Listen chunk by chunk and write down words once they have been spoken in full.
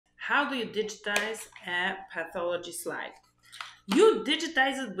how do you digitize a pathology slide? You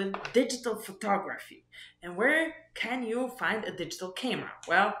digitize it with digital photography. And where can you find a digital camera?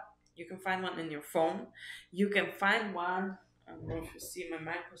 Well, you can find one in your phone. You can find one, I don't know if you see my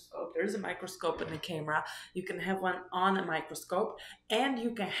microscope. There's a microscope in the camera. You can have one on a microscope. And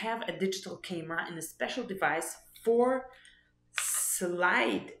you can have a digital camera in a special device for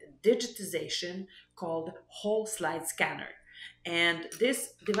slide digitization called wholeslidescanner. And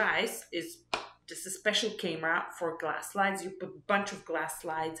this device is just a special camera for glass slides. You put a bunch of glass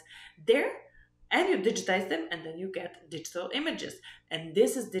slides there and you digitize them, and then you get digital images. And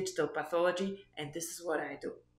this is digital pathology, and this is what I do.